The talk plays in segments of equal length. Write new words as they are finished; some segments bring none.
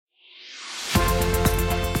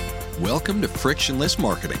Welcome to Frictionless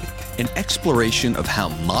Marketing, an exploration of how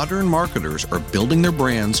modern marketers are building their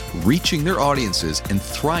brands, reaching their audiences, and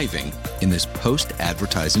thriving in this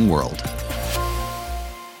post-advertising world.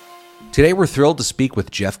 Today, we're thrilled to speak with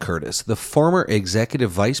Geoff Curtis, the former Executive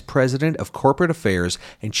Vice President of Corporate Affairs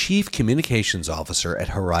and Chief Communications Officer at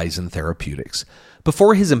Horizon Therapeutics.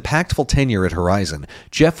 Before his impactful tenure at Horizon,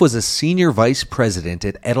 Geoff was a Senior Vice President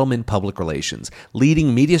at Edelman Public Relations,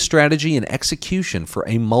 leading media strategy and execution for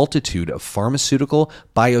a multitude of pharmaceutical,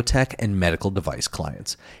 biotech, and medical device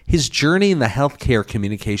clients. His journey in the healthcare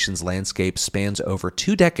communications landscape spans over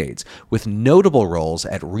 2 decades, with notable roles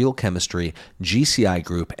at Real Chemistry, GCI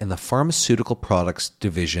Group, and the Pharmaceutical Products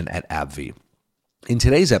Division at AbbVie. In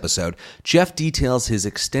today's episode, Geoff details his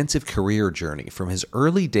extensive career journey from his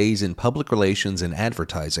early days in public relations and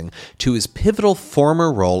advertising to his pivotal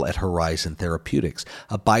former role at Horizon Therapeutics,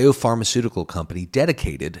 a biopharmaceutical company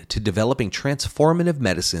dedicated to developing transformative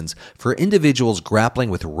medicines for individuals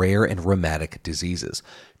grappling with rare and rheumatic diseases.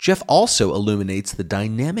 Geoff also illuminates the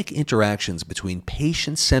dynamic interactions between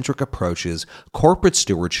patient-centric approaches, corporate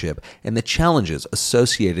stewardship, and the challenges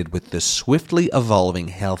associated with the swiftly evolving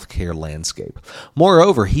healthcare landscape.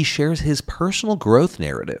 Moreover, he shares his personal growth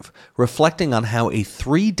narrative, reflecting on how a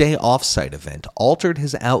 3-day offsite event altered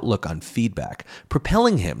his outlook on feedback,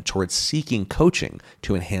 propelling him towards seeking coaching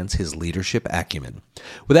to enhance his leadership acumen.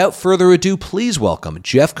 Without further ado, please welcome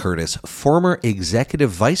Geoff Curtis, former Executive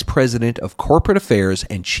Vice President of Corporate Affairs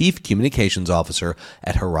and Chief Communications Officer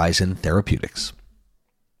at Horizon Therapeutics.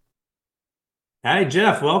 Hi,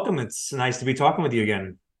 Geoff. Welcome. It's nice to be talking with you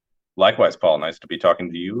again. Likewise, Paul. Nice to be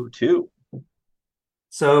talking to you, too.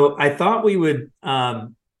 So I thought we would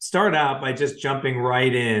start out by just jumping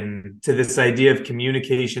right in to this idea of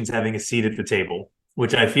communications having a seat at the table,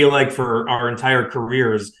 which I feel like for our entire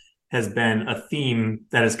careers has been a theme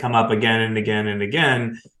that has come up again and again and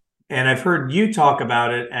again. And I've heard you talk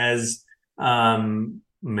about it as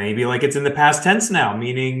maybe like it's in the past tense now,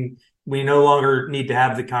 meaning we no longer need to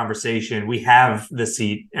have the conversation. We have the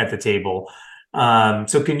seat at the table.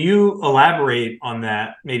 So can you elaborate on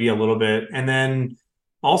that maybe a little bit? And then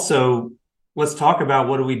also, let's talk about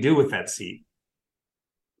what do we do with that seat?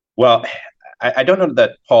 Well, I don't know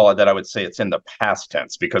that, Paul, that I would say it's in the past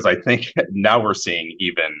tense, because I think now we're seeing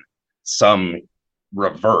even some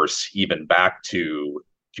reverse, even back to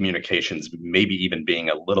communications, maybe even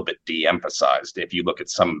being a little bit de-emphasized. If you look at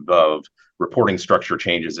some of reporting structure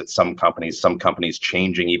changes at some companies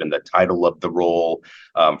changing even the title of the role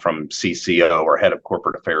from CCO or head of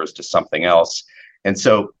corporate affairs to something else. And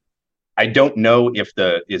so I don't know if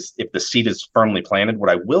the seat is firmly planted. What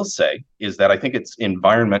I will say is that I think it's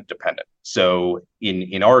environment dependent. So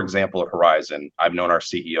in our example at Horizon, I've known our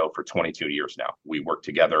CEO for 22 years now. We worked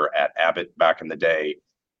together at Abbott back in the day.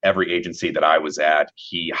 Every agency that I was at,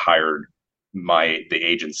 he hired the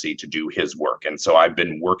agency to do his work. And so I've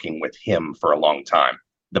been working with him for a long time.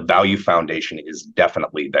 The value foundation is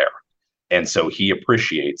definitely there. And so he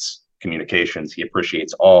appreciates communications. He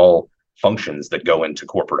appreciates all functions that go into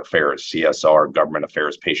corporate affairs, CSR, government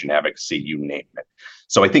affairs, patient advocacy, you name it.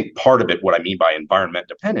 So I think part of it, what I mean by environment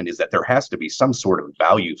dependent, is that there has to be some sort of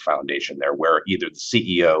value foundation there where either the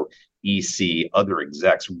CEO, EC, other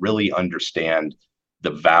execs really understand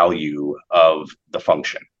the value of the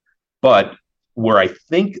function. But where I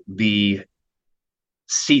think the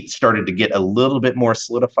seat started to get a little bit more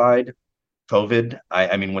solidified, COVID,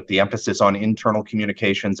 I mean, with the emphasis on internal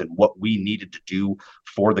communications and what we needed to do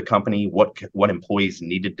for the company, what employees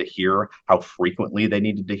needed to hear, how frequently they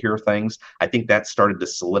needed to hear things, I think that started to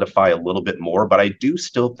solidify a little bit more. But I do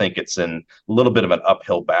still think it's in a little bit of an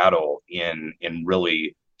uphill battle in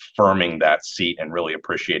really firming that seat and really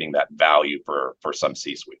appreciating that value for some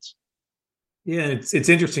C-suites. Yeah, it's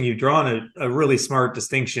interesting. You've drawn a really smart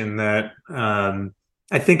distinction that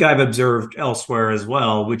I think I've observed elsewhere as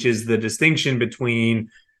well, which is the distinction between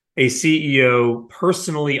a CEO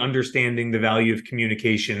personally understanding the value of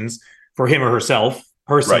communications for him or herself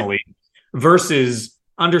personally, right, versus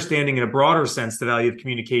understanding in a broader sense the value of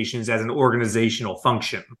communications as an organizational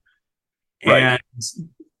function. Right. And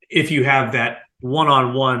if you have that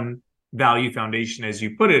one-on-one value foundation, as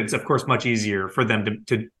you put it, it's of course much easier for them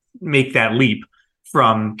to make that leap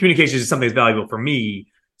from communications is something that's valuable for me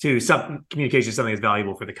to some communication is something that's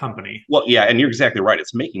valuable for the company. Well, yeah, and you're exactly right.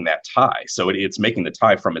 It's making that tie. So it's making the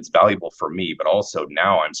tie from it's valuable for me, but also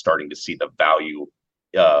now I'm starting to see the value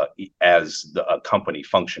as a company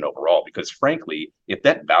function overall. Because frankly, if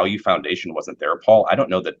that value foundation wasn't there, Paul, I don't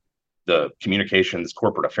know that the communications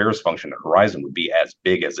corporate affairs function at Horizon would be as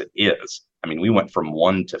big as it is. I mean, we went from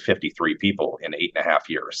 1 to 53 people in 8.5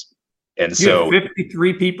 years. And You have so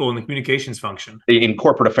 53 people in the communications function. in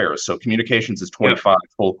corporate affairs, so communications is 25,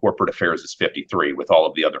 yep. Full corporate affairs is 53 with all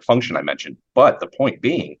of the other function I mentioned. But the point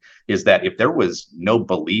being is that if there was no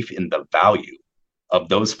belief in the value of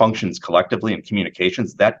those functions collectively in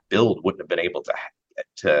communications, that build wouldn't have been able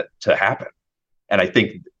to happen. And I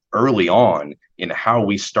think early on in how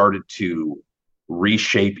we started to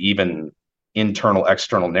reshape even internal,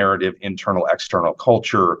 external narrative, internal, external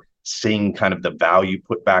culture, seeing kind of the value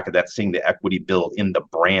put back of that, seeing the equity build in the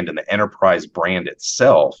brand and the enterprise brand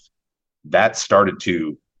itself, that started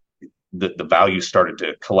to, the value started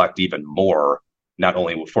to collect even more, not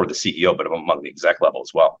only for the CEO, but among the exec level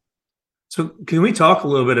as well. So can we talk a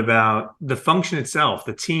little bit about the function itself,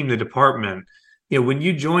 the team, the department? When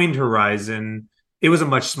you joined Horizon, it was a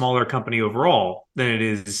much smaller company overall than it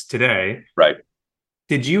is today. Right.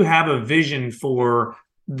 Did you have a vision for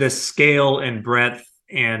the scale and breadth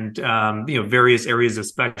and various areas of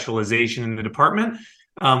specialization in the department,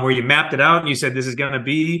 where you mapped it out and you said this is going to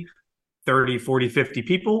be 30, 40, 50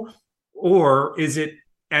 people? Or is it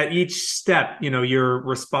at each step, you're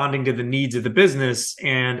responding to the needs of the business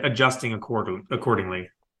and adjusting accordingly?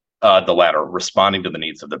 The latter, responding to the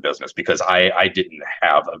needs of the business, because I didn't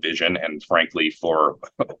have a vision. And frankly, for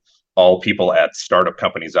all people at startup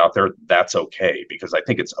companies out there, that's okay, because I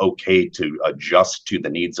think it's okay to adjust to the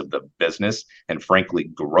needs of the business and frankly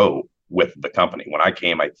grow with the company. When I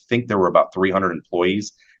came, I think there were about 300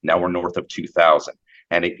 employees. Now we're north of 2,000.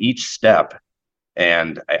 And at each step,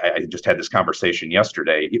 and I just had this conversation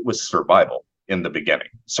yesterday, it was survival in the beginning,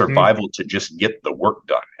 survival to just get the work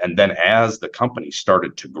done. And then as the company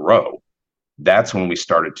started to grow, that's when we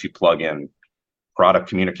started to plug in product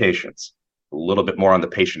communications, a little bit more on the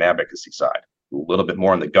patient advocacy side, a little bit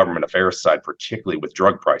more on the government affairs side, particularly with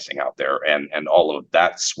drug pricing out there and all of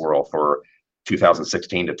that swirl for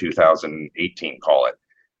 2016 to 2018, call it.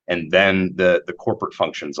 And then the corporate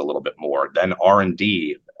functions a little bit more, then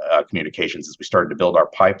R&D communications as we started to build our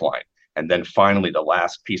pipeline. And then finally, the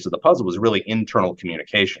last piece of the puzzle was really internal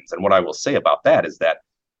communications. And what I will say about that is that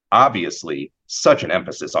obviously such an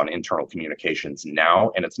emphasis on internal communications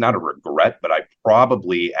now, and it's not a regret, but I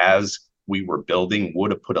probably, as we were building,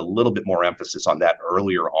 would have put a little bit more emphasis on that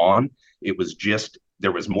earlier on. It was just,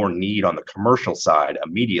 there was more need on the commercial side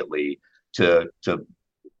immediately to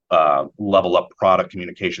level up product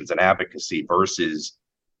communications and advocacy versus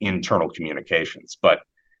internal communications. But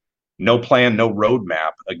no plan, no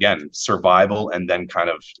roadmap, again, survival, and then kind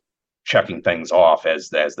of checking things off as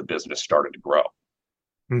the business started to grow.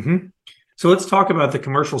 Mm-hmm. So let's talk about the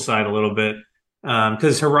commercial side a little bit,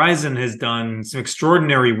 because Horizon has done some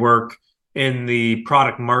extraordinary work in the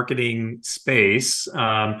product marketing space.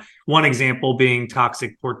 One example being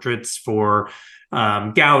toxic portraits for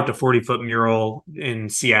gout, a 40-foot mural in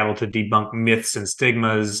Seattle to debunk myths and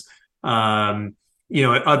stigmas.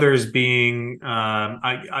 Others being,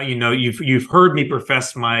 you've heard me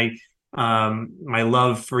profess my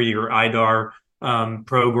love for your IDAR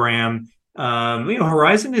program.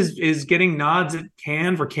 Horizon is getting nods at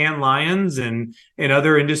Cannes for Cannes Lions and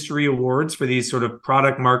other industry awards for these sort of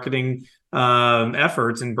product marketing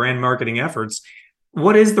efforts and brand marketing efforts.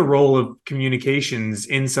 What is the role of communications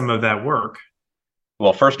in some of that work?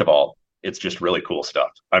 Well, first of all, it's just really cool stuff.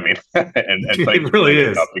 I mean, and it really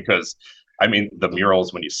is, because I mean, the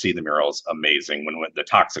murals, when you see the murals, amazing. When the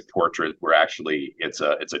toxic portrait, we're actually, it's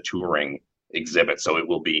a touring exhibit, so it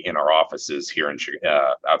will be in our offices here in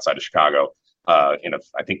outside of Chicago I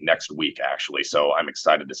think next week actually. So I'm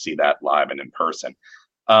excited to see that live and in person.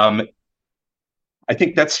 I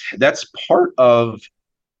think that's part of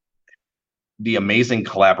the amazing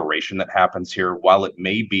collaboration that happens here. While it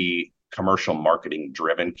may be commercial marketing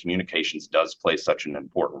driven, communications does play such an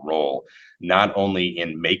important role, not only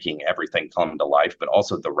in making everything come to life, but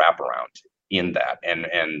also the wraparound in that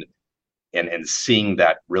and seeing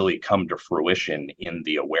that really come to fruition in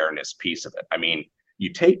the awareness piece of it. I mean,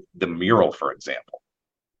 you take the mural, for example,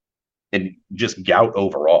 and just gout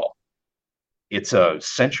overall. It's a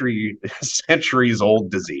centuries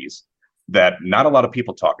old disease that not a lot of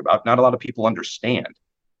people talk about, not a lot of people understand.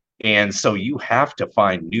 And so you have to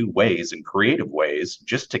find new ways and creative ways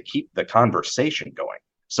just to keep the conversation going,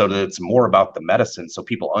 so that it's more about the medicine, so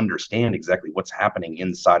people understand exactly what's happening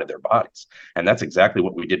inside of their bodies. And that's exactly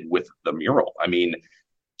what we did with the mural. I mean,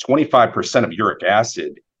 25% of uric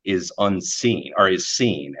acid is unseen or is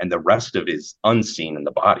seen, and the rest of it is unseen in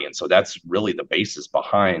the body. And so that's really the basis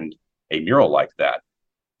behind a mural like that.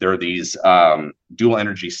 There are these dual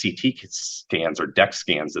energy CT scans or DEX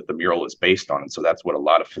scans that the mural is based on. And so that's what a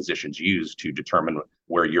lot of physicians use to determine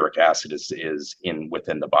where uric acid is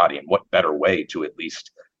within the body. And what better way to at least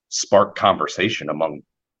spark conversation among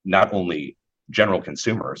not only general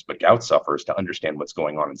consumers, but gout sufferers to understand what's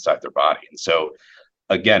going on inside their body. And so,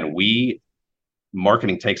 again,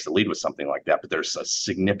 marketing takes the lead with something like that, but there's a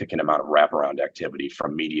significant amount of wraparound activity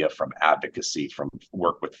from media, from advocacy, from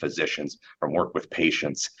work with physicians, from work with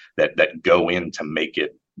patients that go in to make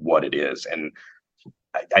it what it is. And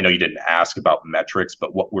I know you didn't ask about metrics,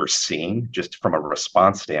 but what we're seeing just from a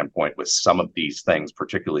response standpoint with some of these things,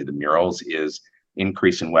 particularly the murals, is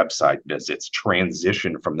increase in website visits,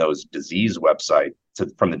 transition from the disease website to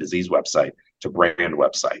brand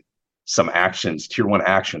website. Some actions, tier 1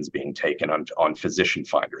 actions being taken on physician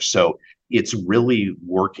finders. So it's really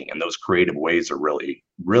working, and those creative ways are really,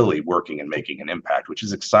 really working and making an impact, which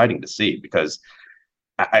is exciting to see, because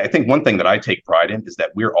I think one thing that I take pride in is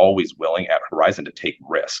that we're always willing at Horizon to take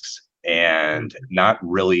risks and not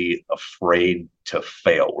really afraid to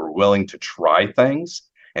fail. We're willing to try things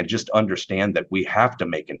and just understand that we have to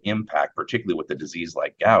make an impact, particularly with a disease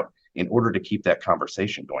like gout, in order to keep that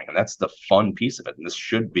conversation going. And that's the fun piece of it. And this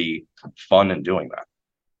should be fun in doing that.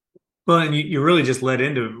 Well, and you really just led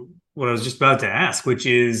into what I was just about to ask, which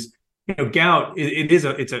is, gout,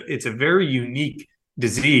 it's a very unique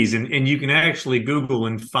disease. And you can actually Google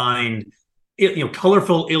and find,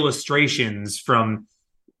 colorful illustrations from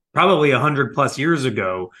probably 100+ years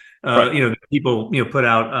ago. Right. People, put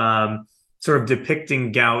out, sort of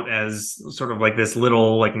depicting gout as sort of like this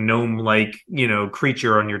little like gnome-like,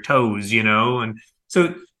 creature on your toes, and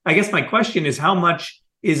so I guess my question is, how much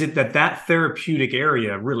is it that therapeutic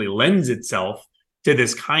area really lends itself to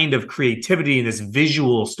this kind of creativity and this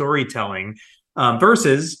visual storytelling,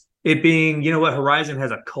 versus it being, Horizon has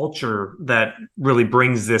a culture that really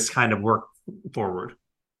brings this kind of work forward?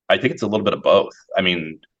 I think it's a little bit of both. I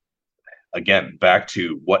mean, again, back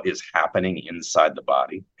to what is happening inside the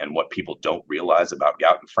body and what people don't realize about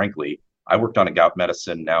gout. And frankly, I worked on a gout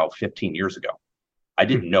medicine now 15 years ago. I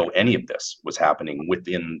didn't know any of this was happening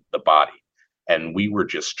within the body. And we were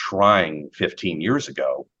just trying 15 years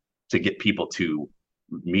ago to get people to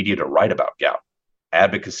media to write about gout,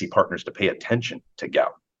 advocacy partners to pay attention to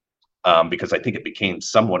gout, because I think it became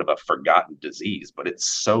somewhat of a forgotten disease. But it's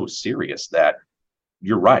so serious that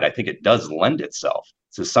you're right. I think it does lend itself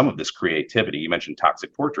to some of this creativity. You mentioned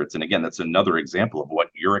toxic portraits. And again, that's another example of what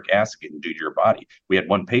uric acid can do to your body. We had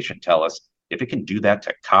one patient tell us, if it can do that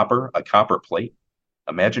to a copper plate,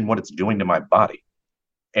 imagine what it's doing to my body.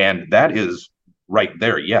 And that is right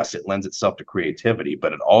there. Yes, it lends itself to creativity,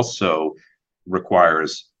 but it also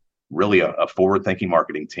requires really a forward-thinking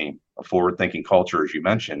marketing team, a forward-thinking culture, as you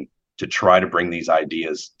mentioned, to try to bring these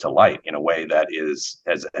ideas to light in a way that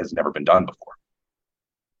has never been done before.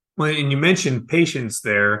 Well, and you mentioned patients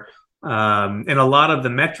there, and a lot of the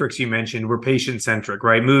metrics you mentioned were patient-centric,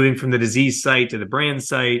 right? Moving from the disease site to the brand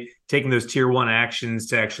site, taking those tier 1 actions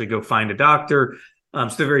to actually go find a doctor. So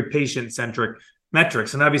they're very patient-centric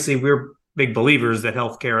metrics. And obviously, we're big believers that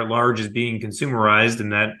healthcare at large is being consumerized,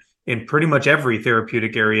 and that in pretty much every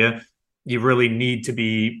therapeutic area, you really need to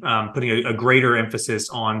be putting a greater emphasis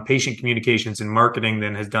on patient communications and marketing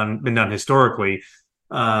than has been done historically.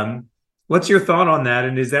 What's your thought on that?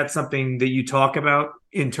 And is that something that you talk about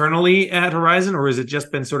internally at Horizon, or has it just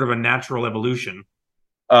been sort of a natural evolution?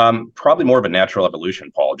 Probably more of a natural evolution,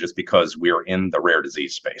 Paul, just because we're in the rare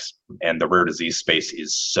disease space. And the rare disease space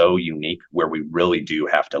is so unique, where we really do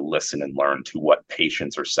have to listen and learn to what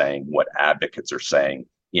patients are saying, what advocates are saying,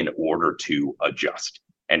 in order to adjust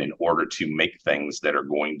and in order to make things that are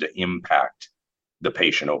going to impact the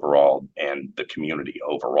patient overall and the community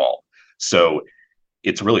overall. So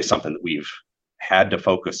it's really something that we've had to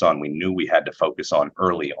focus on. We knew we had to focus on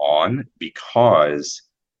early on, because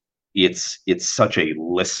it's such a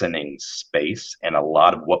listening space. And a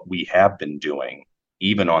lot of what we have been doing,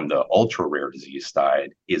 even on the ultra rare disease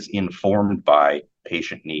side, is informed by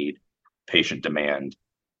patient need, patient demand,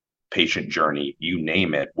 patient journey, you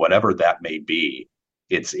name it, whatever that may be.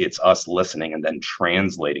 It's us listening and then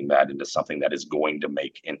translating that into something that is going to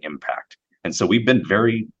make an impact. And so we've been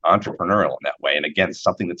very entrepreneurial in that way. And again,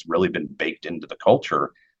 something that's really been baked into the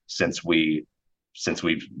culture since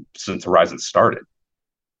Horizon started.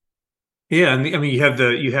 Yeah, and I mean, you have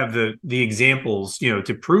the examples,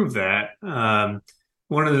 to prove that.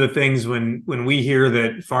 One of the things when we hear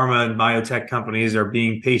that pharma and biotech companies are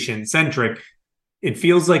being patient-centric, it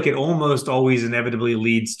feels like it almost always inevitably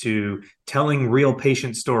leads to telling real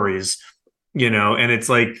patient stories, and it's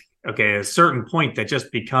like, okay, at a certain point that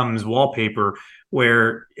just becomes wallpaper,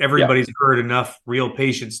 where everybody's heard enough real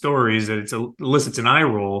patient stories that it elicits an eye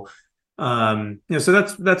roll.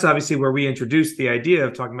 So that's obviously where we introduced the idea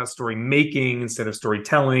of talking about story making instead of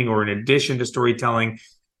storytelling, or in addition to storytelling.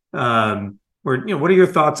 What are your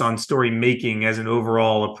thoughts on story making as an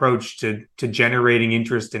overall approach to generating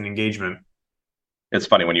interest and engagement? It's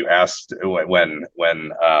funny when you asked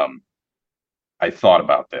when I thought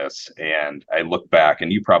about this and I look back,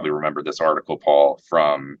 and you probably remember this article, Paul,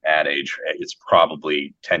 from Ad Age. It's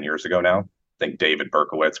probably 10 years ago now. I think David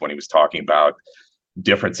Berkowitz, when he was talking about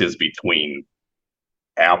differences between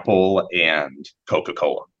Apple and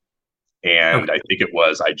Coca-Cola. And Okay. I think it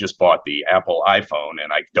was, I just bought the Apple iPhone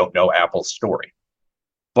and I don't know Apple's story.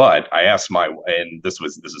 But I asked and this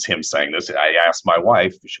is him saying this. I asked my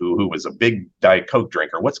wife, who was a big Diet Coke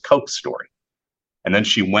drinker, what's Coke's story? And then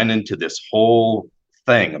she went into this whole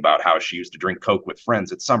thing about how she used to drink Coke with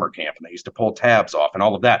friends at summer camp and they used to pull tabs off and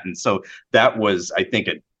all of that. And so that was, I think,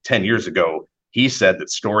 10 years ago, he said that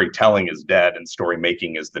storytelling is dead and story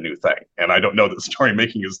making is the new thing. And I don't know that story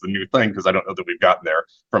making is the new thing because I don't know that we've gotten there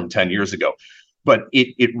from 10 years ago. But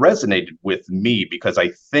it resonated with me because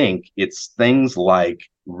I think it's things like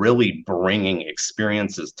really bringing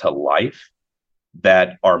experiences to life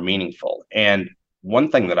that are meaningful. And one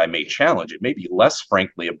thing that I may challenge, it may be less,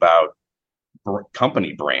 frankly, about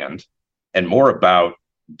company brand and more about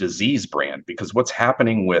disease brand, because what's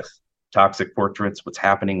happening with toxic portraits, what's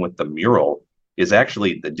happening with the mural is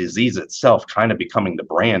actually the disease itself kind of becoming the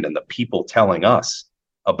brand and the people telling us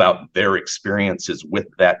about their experiences with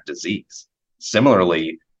that disease.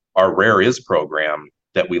 Similarly, our Rare Is program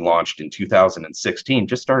that we launched in 2016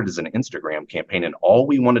 just started as an Instagram campaign, and all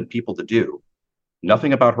we wanted people to do,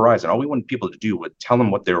 nothing about Horizon, all we wanted people to do was tell them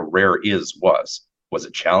what their Rare Is was. Was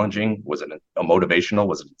it challenging? Was it a motivational?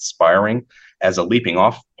 Was it inspiring? As a leaping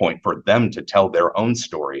off point for them to tell their own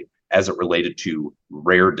story as it related to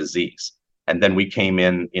rare disease. And then we came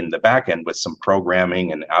in the back end with some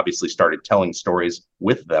programming and obviously started telling stories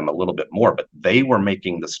with them a little bit more, but they were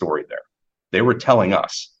making the story there. They were telling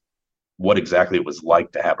us what exactly it was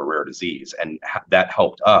like to have a rare disease. And that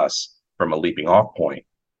helped us from a leaping off point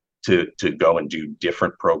to go and do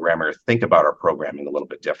different programming or think about our programming a little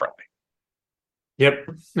bit differently. Yep.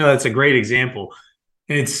 No, that's a great example.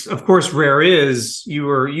 And it's, of course, Rare Is, you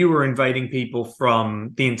were inviting people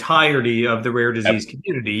from the entirety of the rare disease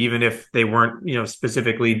community, even if they weren't,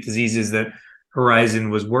 specifically diseases that Horizon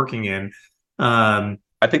was working in.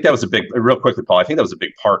 I think that was real quickly, Paul, I think that was a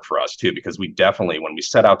big part for us too, because we definitely, when we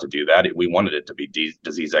set out to do that, we wanted it to be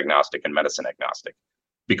disease agnostic and medicine agnostic,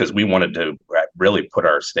 because we wanted to really put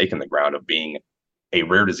our stake in the ground of being a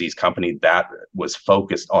rare disease company that was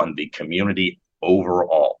focused on the community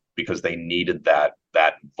overall, because they needed that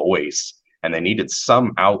voice and they needed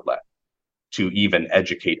some outlet to even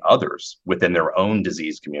educate others within their own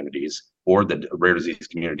disease communities or the rare disease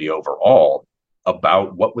community overall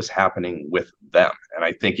about what was happening with them. And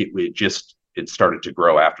I think it started to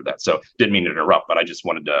grow after that. So didn't mean to interrupt, but I just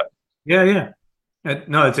wanted to. Yeah.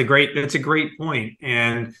 No, it's a great point.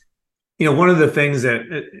 And, one of the things that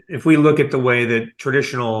if we look at the way that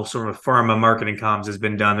traditional sort of pharma marketing comms has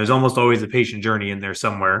been done, there's almost always a patient journey in there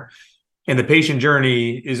somewhere. And the patient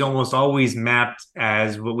journey is almost always mapped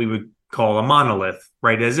as what we would call a monolith,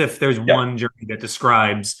 right? As if there's one journey that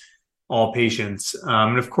describes all patients.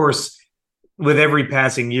 And of course, with every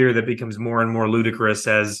passing year, that becomes more and more ludicrous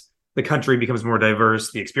as the country becomes more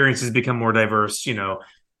diverse, the experiences become more diverse,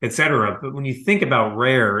 et cetera. But when you think about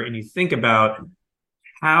rare and you think about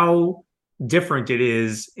how different it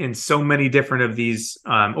is in so many different of these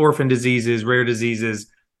orphan diseases, rare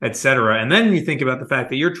diseases, et cetera. And then you think about the fact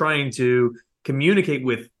that you're trying to communicate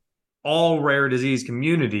with all rare disease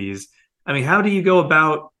communities. I mean, how do you go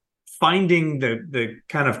about finding the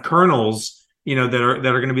kind of kernels, that are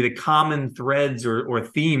going to be the common threads or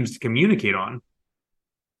themes to communicate on?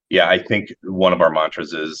 Yeah, I think one of our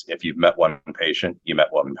mantras is, if you've met one patient, you've met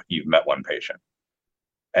one patient.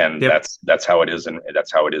 And that's how it is, and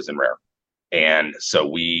that's how it is in rare. And so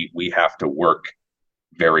we have to work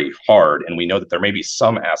very hard, and we know that there may be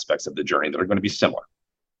some aspects of the journey that are going to be similar,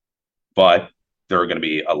 but there are going to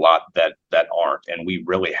be a lot that aren't, and we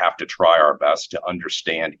really have to try our best to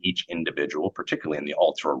understand each individual, particularly in the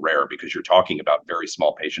ultra rare, because you're talking about very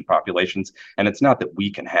small patient populations, and it's not that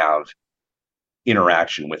we can have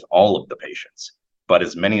interaction with all of the patients, but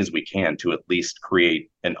as many as we can to at least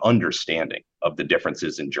create an understanding of the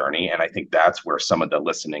differences in journey. And I think that's where some of the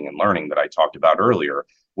listening and learning that I talked about earlier,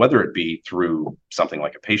 whether it be through something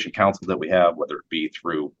like a patient council that we have, whether it be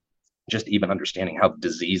through just even understanding how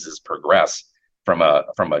diseases progress from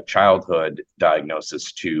a childhood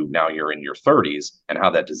diagnosis to now you're in your 30s, and how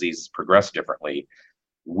that disease progress differently,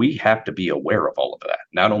 we have to be aware of all of that,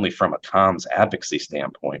 not only from a comms advocacy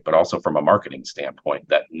standpoint, but also from a marketing standpoint,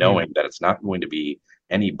 that knowing that it's not going to be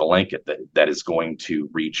any blanket that is going to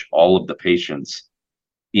reach all of the patients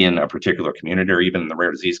in a particular community or even in the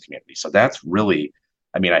rare disease community. So that's really,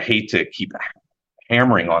 I mean, I hate to keep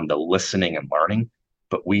hammering on the listening and learning,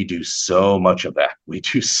 but we do so much of that. We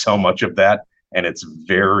do so much of that, and it's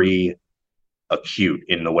very acute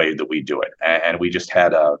in the way that we do it. And we just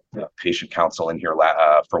had a patient council in here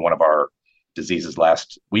for one of our diseases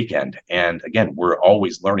last weekend. And again, we're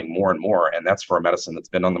always learning more and more, and that's for a medicine that's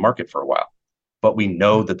been on the market for a while. But we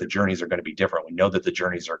know that the journeys are going to be different. We know that the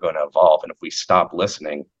journeys are going to evolve, and if we stop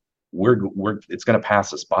listening, it's going to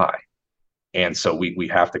pass us by. And so we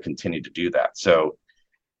have to continue to do that. So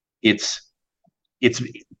that's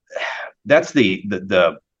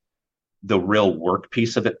the real work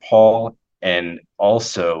piece of it, Paul, and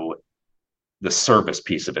also the service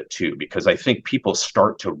piece of it too, because I think people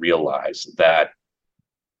start to realize that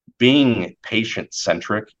being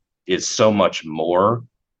patient-centric is so much more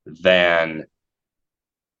than,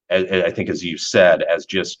 I think, as you said, as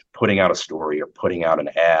just putting out a story or putting out an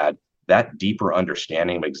ad. That deeper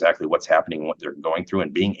understanding of exactly what's happening, what they're going through,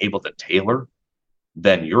 and being able to tailor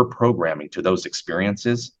then your programming to those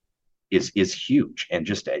experiences is huge, and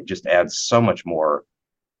just adds so much more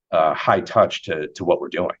high touch to what we're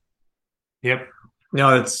doing. Yep.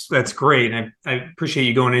 No, that's great. I appreciate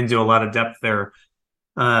you going into a lot of depth there.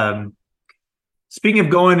 Speaking of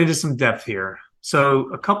going into some depth here,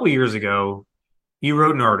 so a couple of years ago, you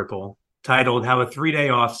wrote an article titled "How a 3-Day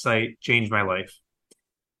Offsite Changed My Life."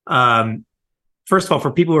 First of all,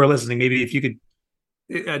 for people who are listening, maybe if you could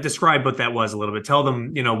describe what that was a little bit, tell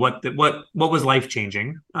them, what was life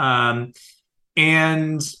changing, and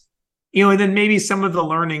and then maybe some of the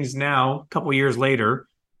learnings now, a couple of years later,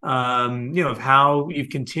 of how you've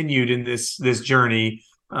continued in this journey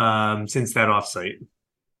since that offsite.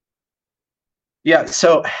 Yeah,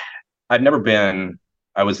 so I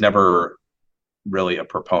was never really a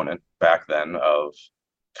proponent back then of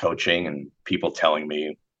coaching and people telling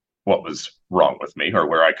me what was wrong with me or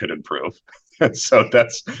where I could improve. So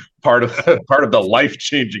that's part of the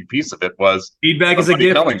life-changing piece of it was feedback is a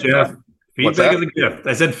gift, Geoff. Feedback is a gift.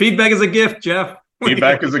 I said feedback is a gift, Geoff.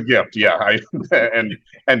 Feedback is a gift. Yeah.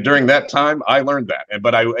 And during that time I learned that.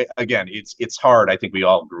 But again, it's hard. I think we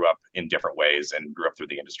all grew up in different ways and grew up through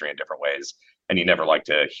the industry in different ways. And you never like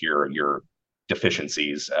to hear your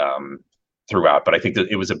deficiencies throughout. But I think that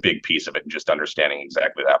it was a big piece of it, and just understanding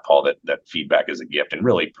exactly that, Paul, that feedback is a gift, and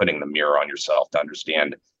really putting the mirror on yourself to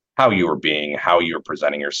understand how you are being, how you're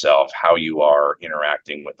presenting yourself, how you are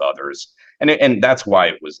interacting with others. And that's why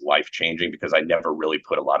it was life-changing, because I never really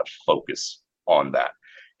put a lot of focus on that.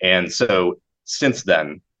 And so since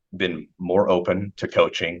then, been more open to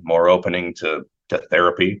coaching, more opening to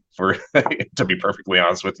therapy, for to be perfectly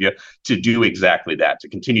honest with you, to do exactly that, to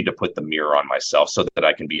continue to put the mirror on myself so that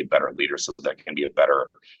I can be a better leader, so that I can be a better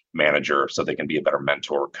manager, so they can be a better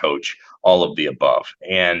mentor, coach, all of the above.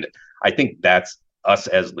 And I think that's us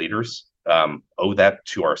as leaders owe that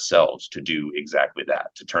to ourselves, to do exactly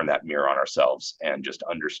that, to turn that mirror on ourselves and just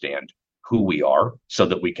understand who we are so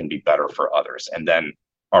that we can be better for others. And then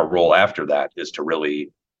our role after that is to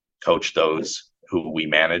really coach those who we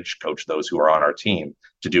manage, coach those who are on our team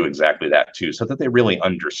to do exactly that too, so that they really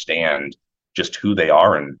understand just who they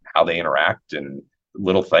are and how they interact, and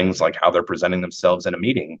little things like how they're presenting themselves in a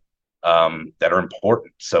meeting that are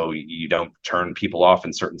important. So you don't turn people off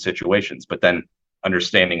in certain situations, but then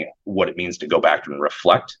understanding what it means to go back and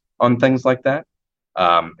reflect on things like that,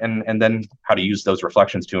 and then how to use those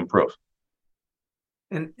reflections to improve.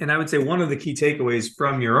 And I would say one of the key takeaways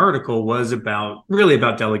from your article was about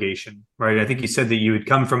delegation, right? I think you said that you had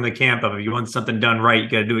come from the camp of, if you want something done right, you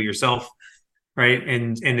got to do it yourself, right?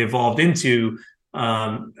 And evolved into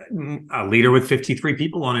a leader with 53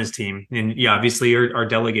 people on his team, and you obviously are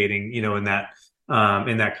delegating, in that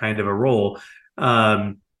kind of a role.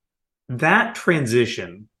 That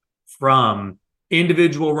transition from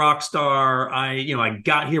individual rock star, I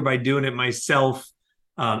got here by doing it myself,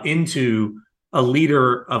 into a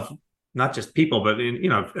leader of not just people, but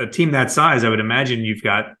a team that size, I would imagine you've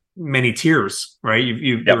got many tiers, right?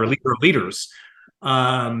 You're a leader of leaders.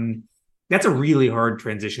 That's a really hard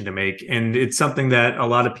transition to make. And it's something that a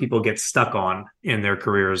lot of people get stuck on in their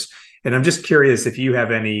careers. And I'm just curious if you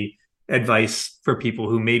have any advice for people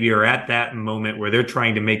who maybe are at that moment where they're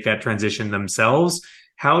trying to make that transition themselves.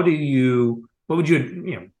 What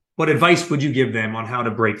advice would you give them on how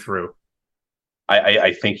to break through?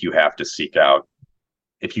 I think you have to seek out,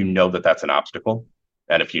 if you know that that's an obstacle,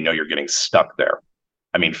 and if you know you're getting stuck there.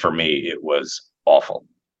 I mean, for me, it was awful.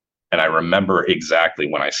 And I remember exactly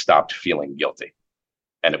when I stopped feeling guilty.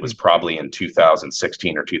 And it was probably in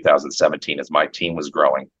 2016 or 2017, as my team was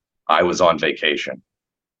growing. I was on vacation,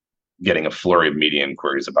 getting a flurry of media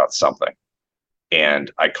inquiries about something.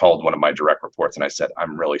 And I called one of my direct reports and I said,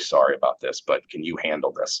 I'm really sorry about this, but can you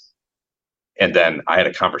handle this? And then I had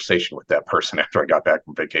a conversation with that person after I got back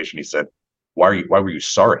from vacation. He said, why were you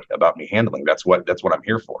sorry about me handling? That's what I'm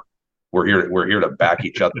here for. We're here to back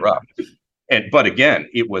each other up. But again,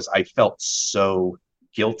 I felt so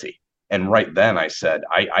guilty. And right then I said,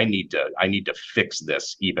 I need to fix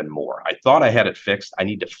this even more. I thought I had it fixed. I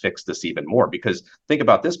need to fix this even more, because think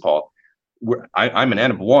about this, Paul. I'm an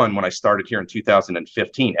N of one. When I started here in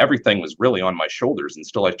 2015, everything was really on my shoulders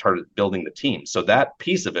until I started building the team. So that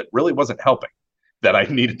piece of it really wasn't helping, that I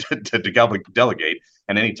needed to delegate.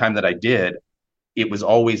 And anytime that I did, it was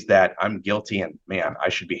always that I'm guilty and man, I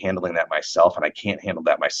should be handling that myself. And I can't handle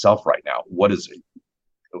that myself right now. What is it?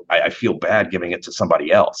 I feel bad giving it to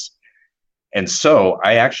somebody else. And so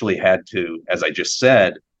I actually had to, as I just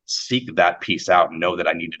said, seek that piece out and know that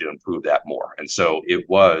I needed to improve that more. And so it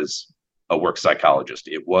was a work psychologist.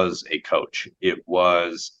 It was a coach. It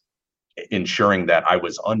was ensuring that I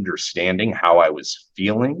was understanding how I was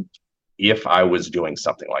feeling if I was doing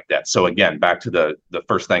something like that. So again, back to the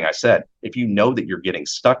first thing I said, if you know that you're getting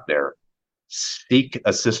stuck there, seek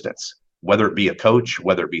assistance, whether it be a coach,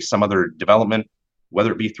 whether it be some other development,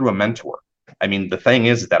 whether it be through a mentor. I mean, the thing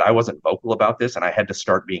is that I wasn't vocal about this, and I had to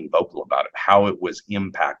start being vocal about it, how it was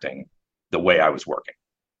impacting the way I was working.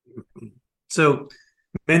 So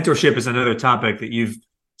mentorship is another topic that you've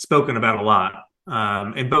spoken about a lot,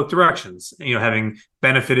 in both directions, having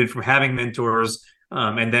benefited from having mentors,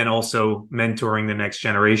 and then also mentoring the next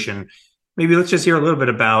generation. Maybe let's just hear a little bit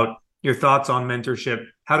about your thoughts on mentorship,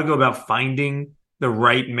 how to go about finding the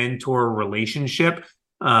right mentor relationship.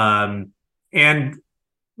 And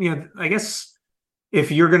I guess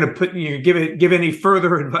if you're going to give any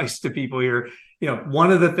further advice to people here,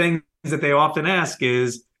 one of the things that they often ask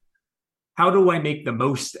is, how do I make the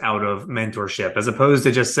most out of mentorship? As opposed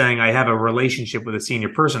to just saying I have a relationship with a senior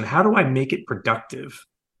person, how do I make it productive?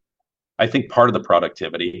 I think part of the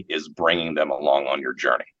productivity is bringing them along on your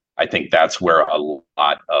journey. I think that's where a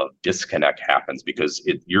lot of disconnect happens, because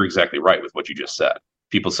you're exactly right with what you just said.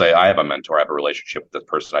 People say, I have a mentor, I have a relationship with this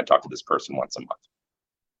person, I talk to this person once a month.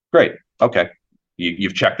 Great. Okay.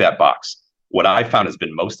 You've checked that box. What I found has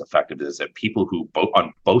been most effective is that people who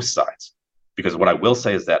on both sides, because what I will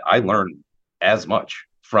say is that I learn as much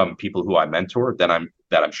from people who I mentor that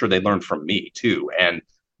I'm sure they learn from me too. And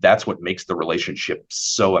that's what makes the relationship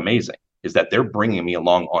so amazing, is that they're bringing me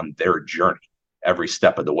along on their journey every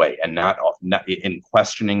step of the way, and not in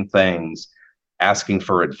questioning things, asking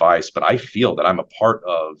for advice. But I feel that I'm a part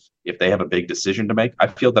of, if they have a big decision to make, I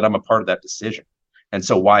feel that I'm a part of that decision. And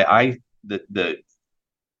so the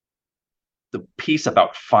piece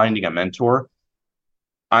about finding a mentor,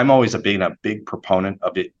 I'm always being a big proponent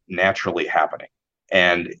of it naturally happening.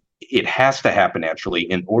 And it has to happen naturally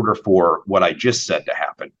in order for what I just said to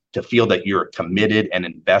happen, to feel that you're committed and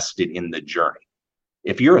invested in the journey.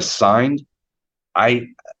 If you're assigned,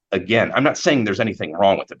 I'm not saying there's anything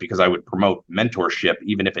wrong with it, because I would promote mentorship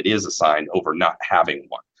even if it is assigned over not having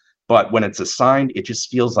one. But when it's assigned, it just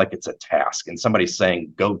feels like it's a task and somebody's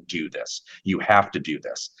saying, go do this. You have to do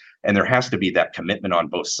this. And there has to be that commitment on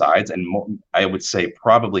both sides. And I would say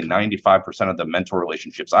probably 95% of the mentor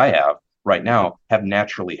relationships I have right now have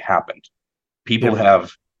naturally happened. People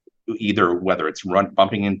have either, whether it's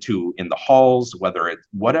bumping into in the halls,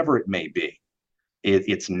 whatever it may be,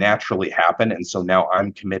 it's naturally happened. And so now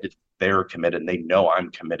I'm committed, they're committed, and they know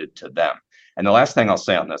I'm committed to them. And the last thing I'll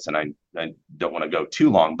say on this, and I don't want to go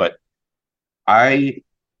too long, but I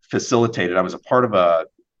was a part of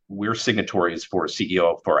we're signatories for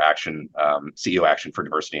CEO Action for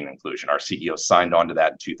Diversity and Inclusion. Our CEO signed on to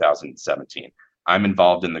that in 2017. I'm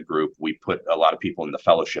involved in the group. We put a lot of people in the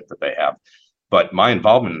fellowship that they have. But my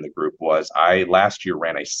involvement in the group was, I last year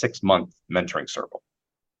ran a 6-month mentoring circle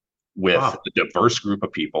with a diverse group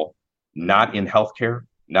of people, not in healthcare,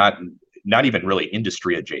 not even really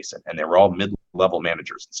industry adjacent. And they were all mid-level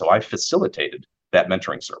managers. So I facilitated that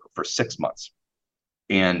mentoring circle for 6 months.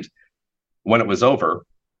 And when it was over,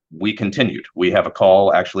 we continued. We have a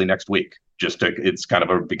call actually next week. It's kind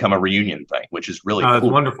of become a reunion thing, which is really cool. It's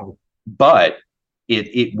wonderful. But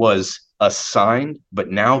it was assigned,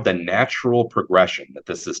 but now the natural progression that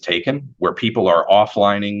this has taken, where people are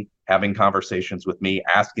offlining, having conversations with me,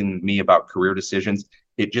 asking me about career decisions,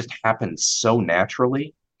 it just happened so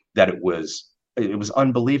naturally that it was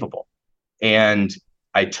unbelievable. And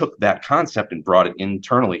I took that concept and brought it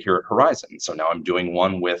internally here at Horizon. So now I'm doing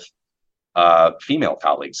one with female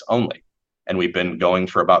colleagues only. And we've been going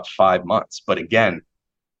for about 5 months. But again,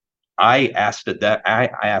 I asked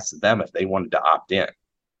them if they wanted to opt in.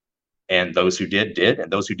 And those who did,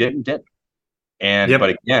 and those who didn't. But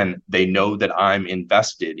again, they know that I'm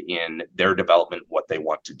invested in their development, what they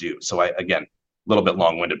want to do. So again, a little bit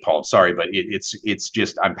long-winded, Paul, I'm sorry, but it's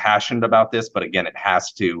just, I'm passionate about this, but again,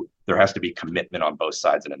 there has to be commitment on both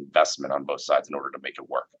sides and investment on both sides in order to make it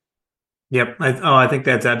work. Yep. I think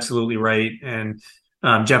that's absolutely right. And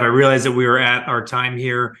Geoff, I realize that we are at our time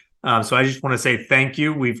here. So I just want to say thank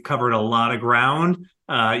you. We've covered a lot of ground.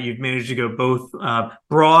 You've managed to go both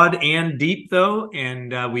broad and deep, though,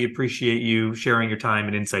 and we appreciate you sharing your time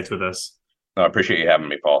and insights with us. I appreciate you having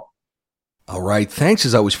me, Paul. All right. Thanks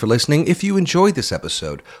as always for listening. If you enjoyed this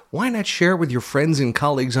episode, why not share it with your friends and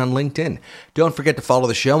colleagues on LinkedIn? Don't forget to follow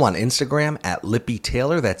the show on Instagram at Lippy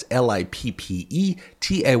Taylor. That's LIPPETAYLOR.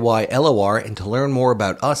 And to learn more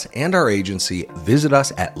about us and our agency, visit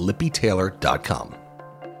us at lippytaylor.com.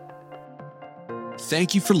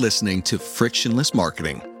 Thank you for listening to Frictionless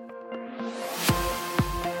Marketing.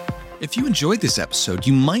 If you enjoyed this episode,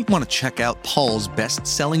 you might want to check out Paul's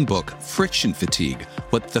best-selling book, Friction Fatigue: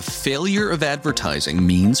 What the Failure of Advertising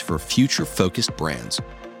Means for Future-Focused Brands.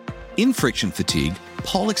 In Friction Fatigue,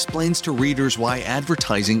 Paul explains to readers why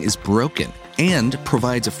advertising is broken and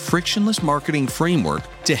provides a frictionless marketing framework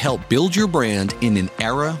to help build your brand in an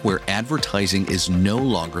era where advertising is no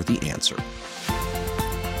longer the answer.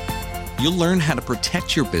 You'll learn how to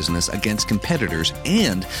protect your business against competitors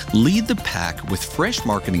and lead the pack with fresh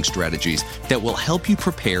marketing strategies that will help you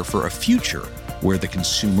prepare for a future where the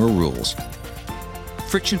consumer rules.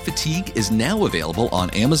 Friction Fatigue is now available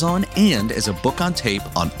on Amazon and as a book on tape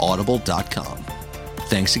on audible.com.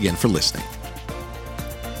 Thanks again for listening.